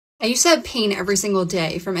I used to have pain every single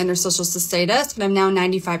day from interstitial cystitis, but I'm now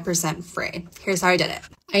 95% free. Here's how I did it.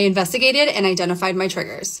 I investigated and identified my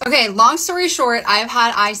triggers. Okay, long story short, I've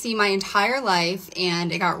had IC my entire life,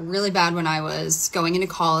 and it got really bad when I was going into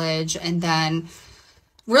college, and then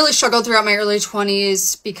really struggled throughout my early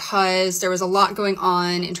 20s because there was a lot going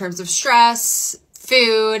on in terms of stress,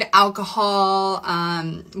 food, alcohol,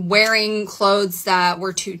 wearing clothes that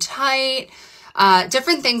were too tight,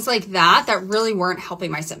 different things like that really weren't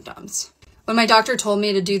helping my symptoms. When my doctor told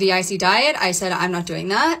me to do the IC diet, I said, I'm not doing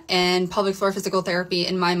that. And pelvic floor physical therapy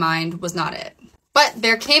in my mind was not it. But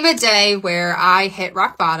there came a day where I hit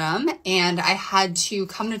rock bottom and I had to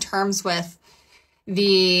come to terms with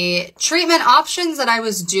the treatment options that I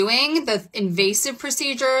was doing, the invasive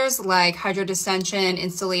procedures like hydrodistension,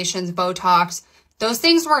 installations, Botox. Those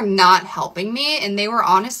things were not helping me, and they were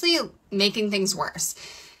honestly making things worse.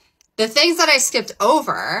 The things that I skipped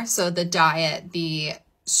over, so the diet, the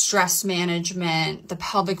stress management, the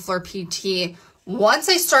pelvic floor PT, once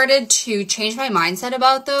I started to change my mindset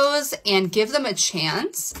about those and give them a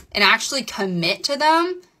chance and actually commit to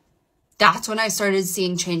them, that's when I started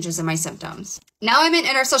seeing changes in my symptoms. Now I'm an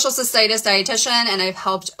interstitial cystitis dietitian, and I've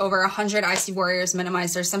helped over 100 IC warriors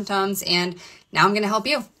minimize their symptoms, and now I'm going to help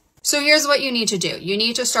you. So here's what you need to do. You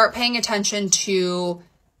need to start paying attention to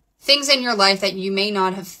things in your life that you may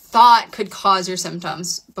not have thought could cause your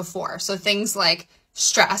symptoms before. So things like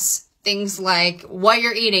stress, things like what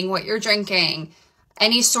you're eating, what you're drinking,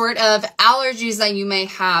 any sort of allergies that you may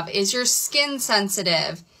have. Is your skin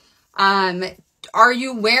sensitive? Are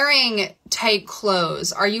you wearing tight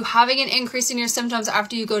clothes? Are you having an increase in your symptoms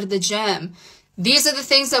after you go to the gym? These are the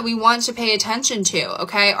things that we want to pay attention to,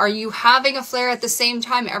 okay? Are you having a flare at the same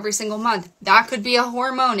time every single month? That could be a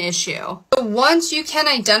hormone issue. So once you can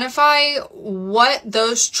identify what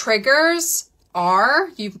those triggers are,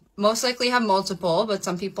 you most likely have multiple, but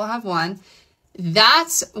some people have one.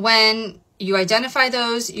 That's when you identify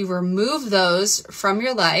those, you remove those from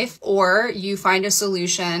your life, or you find a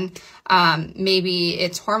solution. Maybe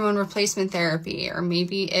it's hormone replacement therapy, or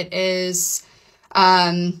maybe it is,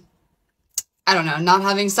 I don't know, not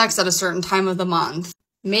having sex at a certain time of the month.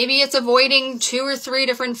 Maybe it's avoiding 2 or 3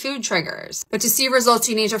 different food triggers. But to see results,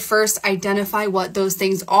 you need to first identify what those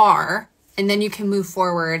things are, and then you can move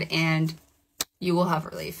forward and you will have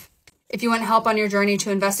relief. If you want help on your journey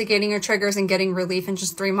to investigating your triggers and getting relief in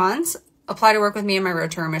just 3 months, apply to work with me in my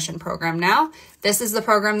Road to Remission program now. This is the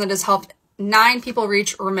program that has helped 9 people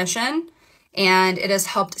reach remission, and it has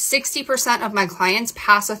helped 60% of my clients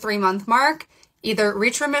pass a 3-month mark, either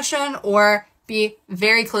reach remission or be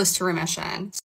very close to remission.